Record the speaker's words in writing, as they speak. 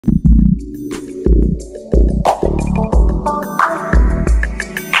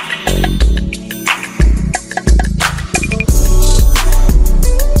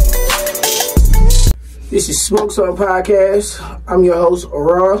Smoke Some Podcast. I'm your host,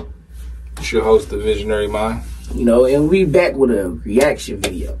 Aurora. It's your host, The Visionary Mind. You know, and we back with a reaction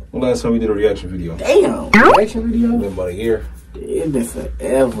video. When last time we did a reaction video? Damn, reaction video? It's been about a year. It's been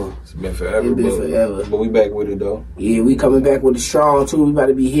forever. It's been forever. But we back with it though. Yeah, we coming back with a strong too. We about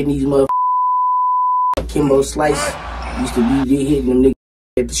to be hitting these motherfuckers. Kimbo Slice used to be hitting them niggas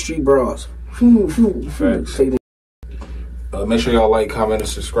at the street bras. Make sure y'all like, comment, and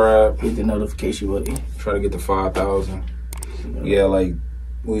subscribe. Hit the notification button. Try to get to 5,000. Yeah,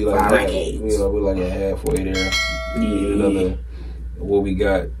 we like at halfway there. Yeah. Another what we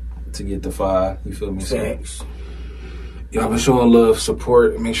got to get to 5. You feel me? Thanks. Y'all been showing love,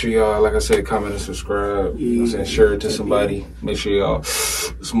 support. Make sure y'all, like I said, comment and subscribe. Yeah. You know what I'm saying? Share it to somebody. Make sure y'all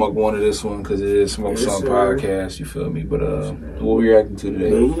smoke one of this one because it is Smoke Some Podcast. You feel me? But what we reacting to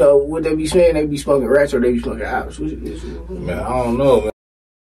today? You know what they be saying? They be smoking rats or they be smoking ops? Man, I don't know, man.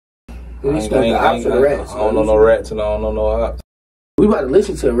 They be smoking ops or rats? I don't know no rats and I don't know no ops. We about to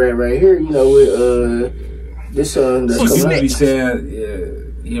listen to a rap right here. You know with this song that's coming People up. be saying, yeah,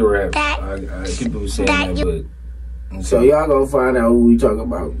 he rap. People be saying that, but. So y'all gonna find out who we talking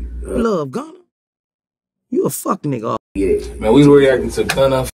about. Love Gunna. You a fuck nigga. Yeah. Man, we reacting to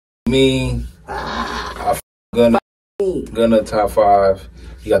Gunna, me, Gunna, Gunna top 5.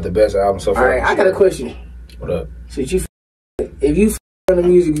 He got the best album so far. Alright, I got a question. What up? Since you, if you on the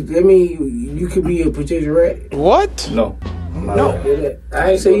music, that mean you could be a potential rat? What? No. No.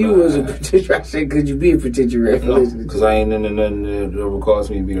 I ain't say you was a potential. I said could you be a potential rat? No, because I ain't into nothing that ever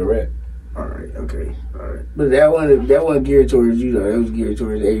caused me to be a rat. Alright, okay. Alright. But that one geared towards you though. That was geared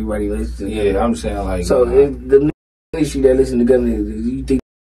towards everybody listening to Yeah, I'm saying like. So if the issue that listen to Gunna, you think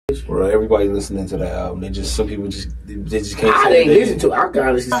bro, everybody listening to that album, some people they just can't I say didn't listen to it. I can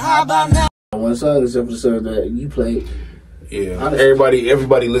honestly one song except for the song that you played. Yeah.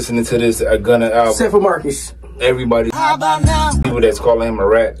 Everybody listening to this Gunna album. Except for Marcus. Everybody people that's calling him a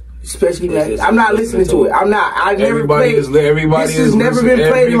rat. Especially that I'm not listening to it. I'm not. I never played. Everybody this has never been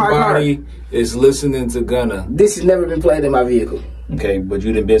played in my car. Everybody is listening to Gunna. This has never been played in my vehicle. Okay, but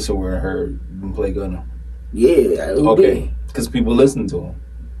you done been somewhere and heard them play Gunna. Yeah. Okay, because people listen to him.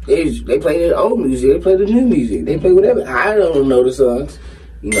 They play the old music. They play the new music. They play whatever. I don't know the songs.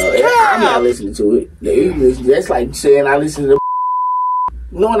 You know, I'm not listening to it. That's like saying I listen to the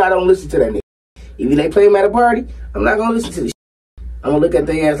knowing I don't listen to that nigga. If they play him at a party, I'm not gonna listen to this. I'm gonna look at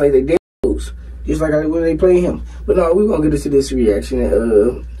their ass like they demos, just like when they play him. But no, we gonna get into this reaction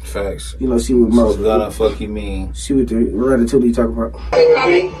and facts. You know, see what Mo Gunna fuck you mean. See what the Ratatouille talk about.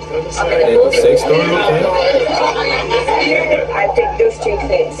 Sex story, okay? I think those two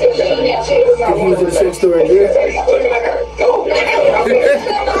things. Think he was in a sex story jail?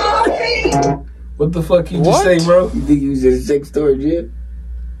 What the fuck you just say, bro? You think he was in a sex story jail?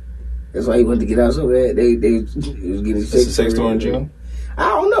 That's why he wanted to get out so bad. They was getting sex story in jail. I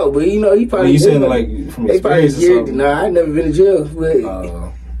don't know, but you know he probably. You saying like from experience or something? Nah, I never been to jail, but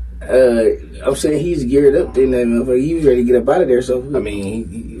I'm saying he's geared up in that motherfucker. He was ready to get up out of there. So I mean,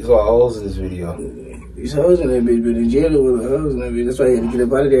 he's all hoes in this video. He's hoes in that bitch, but in jail with the hoes in that bitch. That's why he had to get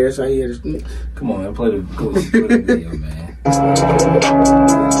up out of there. That's why he had to. Come on, man, play the video, man.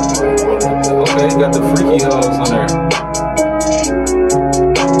 Okay, got the freaky hoes on there.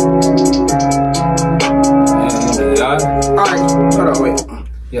 Alright, hold on, wait.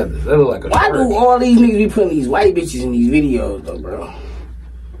 Yeah, that look like a Why shirt. do all these niggas be putting these white bitches in these videos though, bro?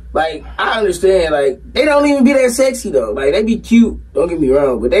 Like, I understand, like, they don't even be that sexy though. Like, they be cute, don't get me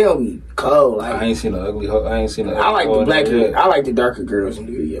wrong, but they don't be cold. Like, I ain't seen an ugly hoe. I ain't seen an ugly I like the black girl. I like the darker girls in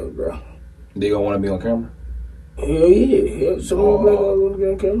the videos, bro. They gonna wanna be on camera? Hell yeah. Some of the black girls wanna be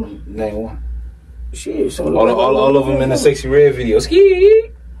on camera. Name one. Shit, some of All of them in the sexy red videos.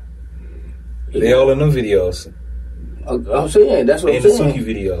 They all in them videos. I'm saying, that's what I'm saying. In the Suki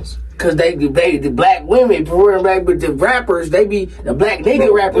videos. Cause the black women preferring black, but the rappers, they be the black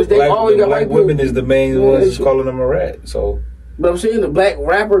nigga rappers. They always got black white women is the main ones calling them a rat. So, but I'm saying the black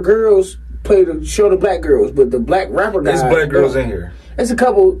rapper girls play the show the black girls, but the black rapper guys. there's black girls in here. It's a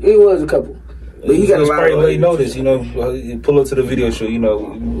couple. It was a couple. But you got a lot of late notice, you know. You pull up to the video show, you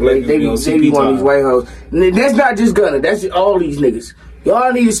know. Black they be one of these white hoes. And that's not just Gunna. That's just all these niggas.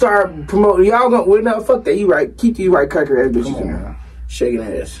 Y'all need to start promoting. Y'all gonna well, no, fuck that. You right. Keep these white cucker ass bitches in there. Shaking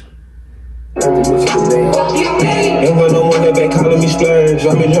ass. Ain't got no one that been calling me splurge.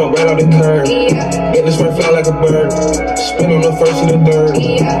 I've been jump right out the curb. Get this one fly like a bird. Spin on the first and the third.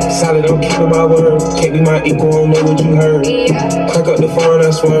 Solid, I'm keeping my word. Can't be my equal, I don't know what you heard. Crack up the phone,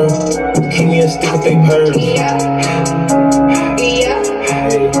 I swear. Keep me a stick if they purge.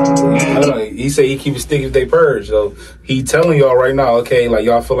 hey, I don't know. He say he keep it sticky if they purge. So he telling y'all right now, okay, like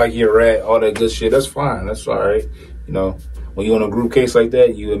y'all feel like you're a rat, all that good shit. That's fine. That's all right. You know, when you in a group case like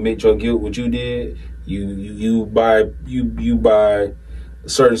that, you admit your guilt, what you did. You by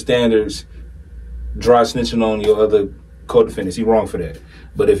certain standards, dry snitching on your other co-defendants. He wrong for that.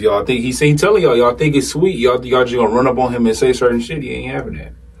 But if y'all think he telling y'all think it's sweet, y'all just gonna run up on him and say certain shit, he ain't having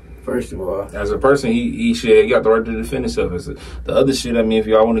that. First of all, as a person, he got the right to defend himself. The other shit, I mean, if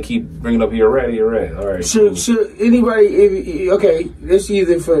y'all want to keep bringing up you're a rat. All right. Should anybody? Okay, let's use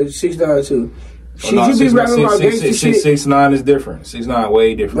it for 6ix9ine too. Should you be rapping about gangster shit? 6ix9ine is different. 6ix9ine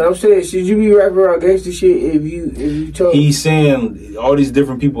way different. But I'm saying, should you be rapping about gangster shit if you told? He's saying all these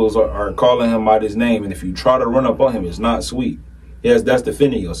different people are calling him by his name, and if you try to run up on him, it's not sweet. Yes, that's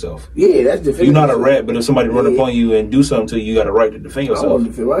defending yourself. Yeah, that's defending. You're not a rat, but if somebody run up on you and do something to you, you got a right to defend yourself. I want to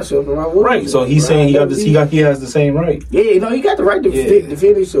defend myself, and I will. Right. So he's saying he has the same right. Yeah, no, he got the right to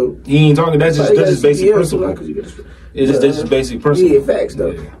defend himself. He ain't talking. That's just basic principle. It's just basic principle. Yeah, facts though.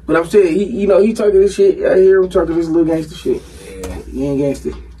 Yeah. But I'm saying, he talking this shit. I hear him talking this little gangster shit. Yeah, he ain't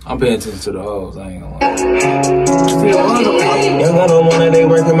gangster. I'm paying attention to the hoes. I ain't gonna lie. Young got on one and they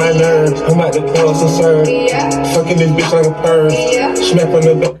working my nerves. I'm about to pull some serve. Fucking this bitch like a perv. Smack on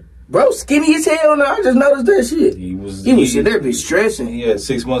the back. Bro, skinny as hell now. I just noticed that shit. He was in that bitch stressing. He had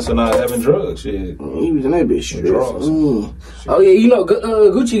 6 months of not having drugs. Shit. He was in that bitch stressing. Oh yeah, you know,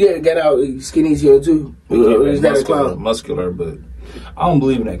 Gucci got out skinny as hell too. Is that a clown? Muscular, but I don't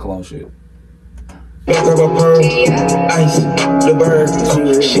believe in that clone shit. Back up a perm, ice, the bird,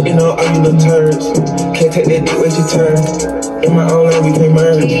 shitting on all you little turds. Can't take that dick with your turn. In my own lane we can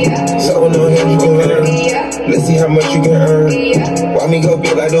merge. So with no hands you can learn. Let's see how much you can earn. Why me go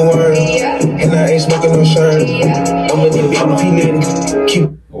big like the worm? And I ain't smoking no shirt. I'ma get big if he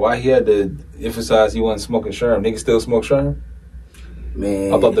lit. Why he had to emphasize he wasn't smoking sherm? Niggas still smoke sherm?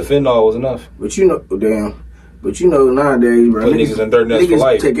 Man, I thought the fentanyl was enough. But you know, damn. But you know nowadays, bro, niggas in third nest for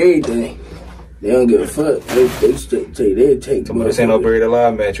life. Take everything. They don't give a fuck. They take. Come on, this ain't no buried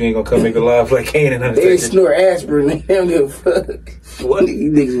alive match. You ain't gonna come make a live like Kanan. They snort asprin. They don't give a fuck. What?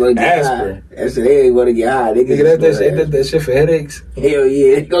 These niggas want to get aspirin? High. That's they ain't want to get high. Nigga, that shit for headaches? Hell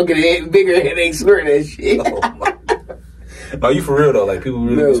yeah. They gonna get a bigger headache snorting that shit. Oh my. No, you for real though? Like people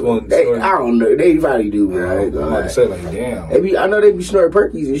really snort? I don't know. They probably do, bro. I'm about to say like, damn. I know they be snorting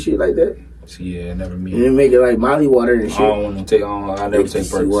Perkies and shit like that. Yeah, never me. And they make it like Molly water and shit. I don't want to take on. I never take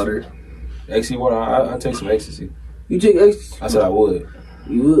Perks. Water. Ecstasy water. I take some ecstasy. You take ecstasy? I said I would.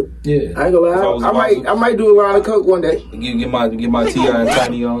 You would? Yeah. I ain't gonna lie. I might do a line of coke one day. Get my T.I. and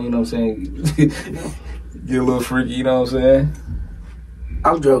Tiny on. You know what I'm saying? Get a little freaky. You know what I'm saying?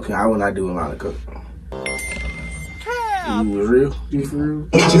 I'm joking. I will not do a line of coke. You was real? You for real?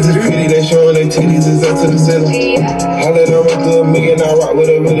 Bitches is pretty, they showing their titties is up to the ceiling. I let her run through $1 million, I rock with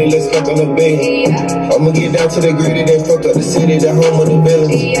her really, let's fuck on the bed. I'ma get down to the gritty, then fuck up the city, the home of the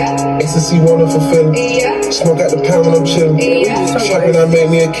villains. Ecstasy, wonderful feeling. Smoke out the pound when I'm chillin'. Shopping, I made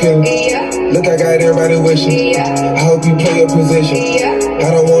me a killer. Look, I got everybody wishing. I hope you play your position. I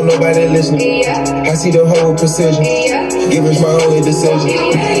don't want nobody listening. I see the whole precision. Give us my only decision.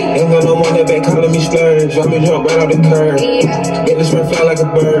 Ain't got no one that back calling me splurge. Let me jump right out the curb. Get this man fly like a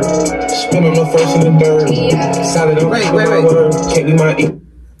bird. Spin on the first and the third. Solid on my word. Can't be my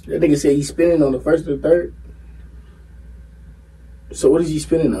That nigga said he's spinning on the first or the third. So what is he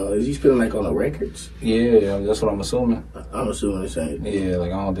spinning on? Is he spinning like on the records? Yeah, that's what I'm assuming. I'm assuming the same. Yeah,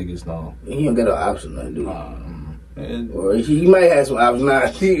 like I don't think it's no. He don't got no option, nothing, do or he might have some options. Nah,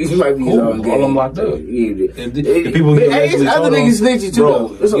 he might be his own game. All them locked up. Yeah, the people get it's other niggas snitching too, though.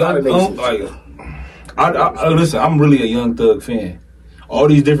 There's a lot of niggas. I listen, I'm really a Young Thug fan. All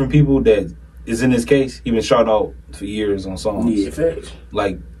these different people that is in this case, he been shot out for years on songs. Yeah, facts.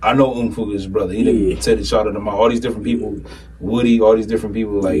 Like, I know Fuku's brother. He done said it, shot at him out. All these different people, Woody, all these different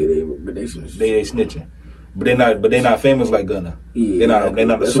people, like, they snitching. But they not famous like Gunna. Yeah, they're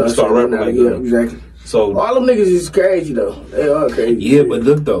not a superstar rapper like Gunna. Exactly. So all them niggas is crazy though. They are crazy. Yeah, but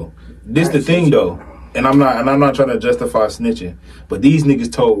look though, this the thing though. And I'm not trying to justify snitching, but these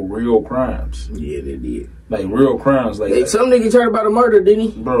niggas told real crimes. Yeah, they did. Like real crimes. Like some nigga heard about a murder,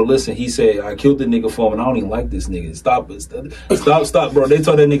 didn't he? Bro, listen, he said, I killed the nigga for him and I don't even like this nigga. Stop it. Stop, bro. They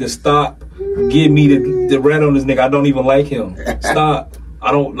told that nigga, stop. Give me the rat on this nigga. I don't even like him. Stop.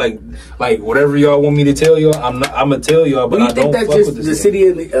 I don't like whatever y'all want me to tell y'all. I'm gonna tell y'all, but I don't fuck with this. You think that's just the city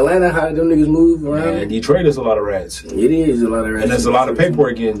of Atlanta, how them niggas move around? Man, Detroit is a lot of rats. It is a lot of rats, and there's a lot of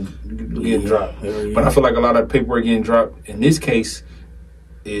paperwork getting dropped. Yeah. But I feel like a lot of paperwork getting dropped in this case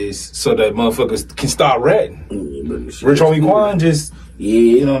is so that motherfuckers can stop ratting. Rich Homie Quan just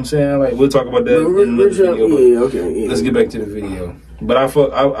you know what I'm saying. Like we'll talk about that in the video. Let's get back to the video. But I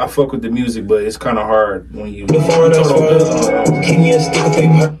fuck with the music, but it's kind of hard when you The foreign keep me a stick of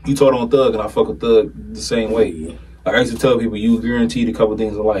paper. you told on Thug, and I fuck with Thug the same way. Like I used to tell people, you guaranteed a couple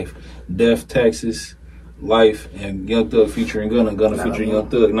things in life: death, taxes, life, and Young Thug featuring Gunna, featuring Young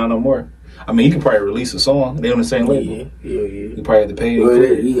Thug. Not no more. I mean, he could probably release a song. They on the same label. Yeah. He probably have to pay. Well,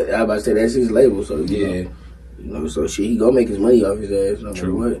 I about to say that's his label, so you know, so shit, he gonna make his money off his ass. No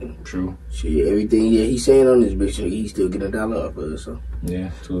True. matter what. True. Shit, everything he's saying on this bitch, he still get $1 off of it. So Yeah,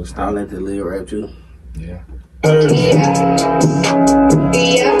 to a I'll extent. let the lid rap too. Yeah.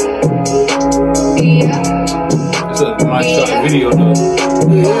 It's a nice shot video though.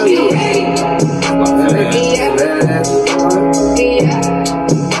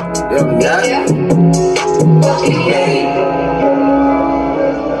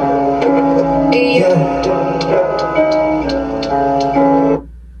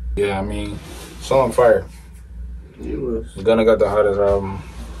 Yeah, I mean, song fire. It was. Gunna got the hottest album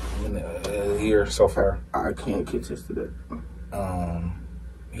in the year so far. I can't contest to that.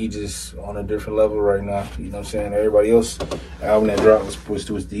 He just on a different level right now. You know what I'm saying? Everybody else album that dropped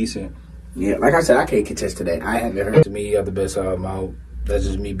was decent. Yeah, like I said, I can't contest to that. I haven't heard. To me, he got the best album out. That's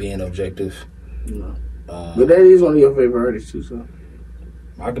just me being objective. You know. But that is one of your favorite artists too, so.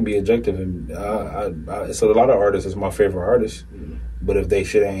 I can be objective, and it's a lot of artists that's my favorite artists. But if they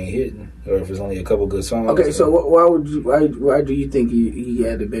shit ain't hitting, or if it's only a couple good songs. Okay, so why do you think he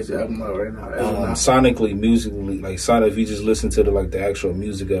had the best album out right now? Sonically, musically, like if you just listen to the actual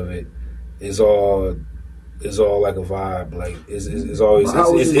music of it, it's all like a vibe. Like it's always.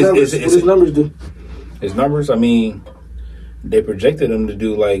 What his numbers do? His numbers, I mean, they projected him to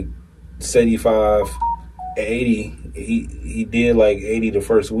do like 75, 80. He did like 80 the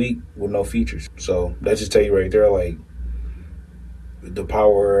first week with no features. So that just tell you right there, like, the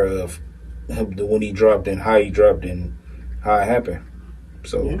power of him when he dropped and how he dropped and how it happened.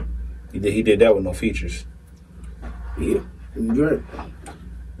 So he did that with no features. Yeah, you're right.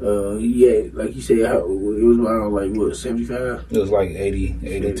 Yeah, like you said, it was around like what 75. It was like 80,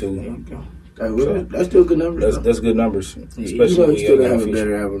 82. So, that's still good numbers. That's good numbers. Yeah, Especially you know, when he still you have a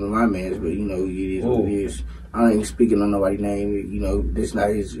better album than my man's, but you know, it is what it is. I ain't speaking on nobody's name. You know, this not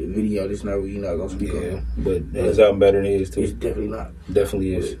his video. This not what you're not gonna speak on. Yeah, but his album better than his too. It's definitely not.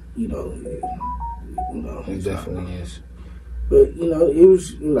 Definitely is. But, you know, It definitely is. But you know, it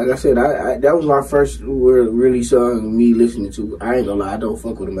was like I said. I that was my first really song me listening to. I ain't gonna lie, I don't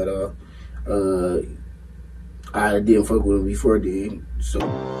fuck with him at all. I didn't fuck with him before then, so.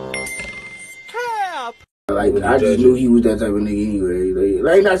 Like I just knew he was that type of nigga anyway.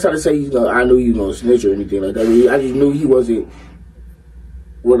 Like not trying to say I knew he was gonna snitch or anything like that. I mean, I just knew he wasn't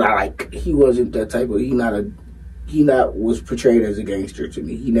what I like. He wasn't that type of. He was portrayed as a gangster to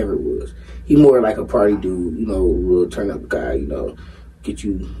me. He never was. He more like a party dude. You know, real turn up guy. You know, get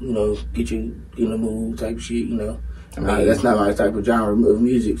you in the mood type shit. You know, I mean, that's not my type of genre of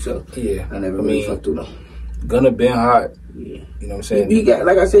music. So yeah, I never really fucked with him. Gunna been hot. Yeah. You know what I'm saying? He got,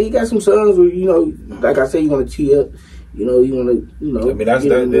 like I said, he got some songs where, you know, like I said, you want to tee up, you know, you want to, you know. I mean, that's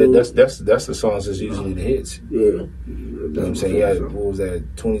the songs that's usually the hits. Yeah. You know what I'm saying? He had, what was that,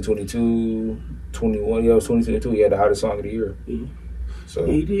 2022, 21, 2022, he had the hottest song of the year. Yeah. So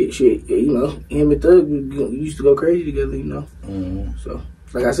he did shit. You know, him and Thug used to go crazy together, you know. Mm-hmm. So,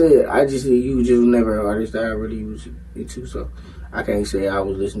 like I said, he was just never an artist that I really was into, so I can't say I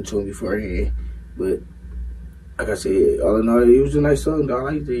was listening to him beforehand, but like I said, all in all, it was a nice song. I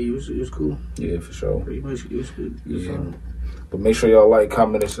liked it. It was cool. Yeah, for sure. Pretty much, it was good. Yeah. But make sure y'all like,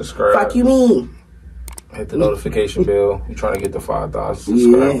 comment, and subscribe. Fuck you mean? Hit the notification bell. We're trying to get to 5,000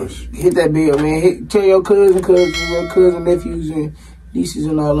 subscribers. Yeah, hit that bell, man. Tell your cousin, nephews, and nieces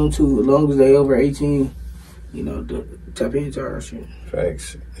and all them too. As long as they over 18, you know, tap into our shit.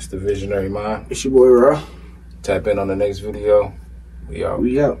 Facts. It's the Visionary Mind. It's your boy Raw. Tap in on the next video. We out.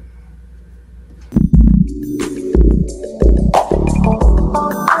 We out.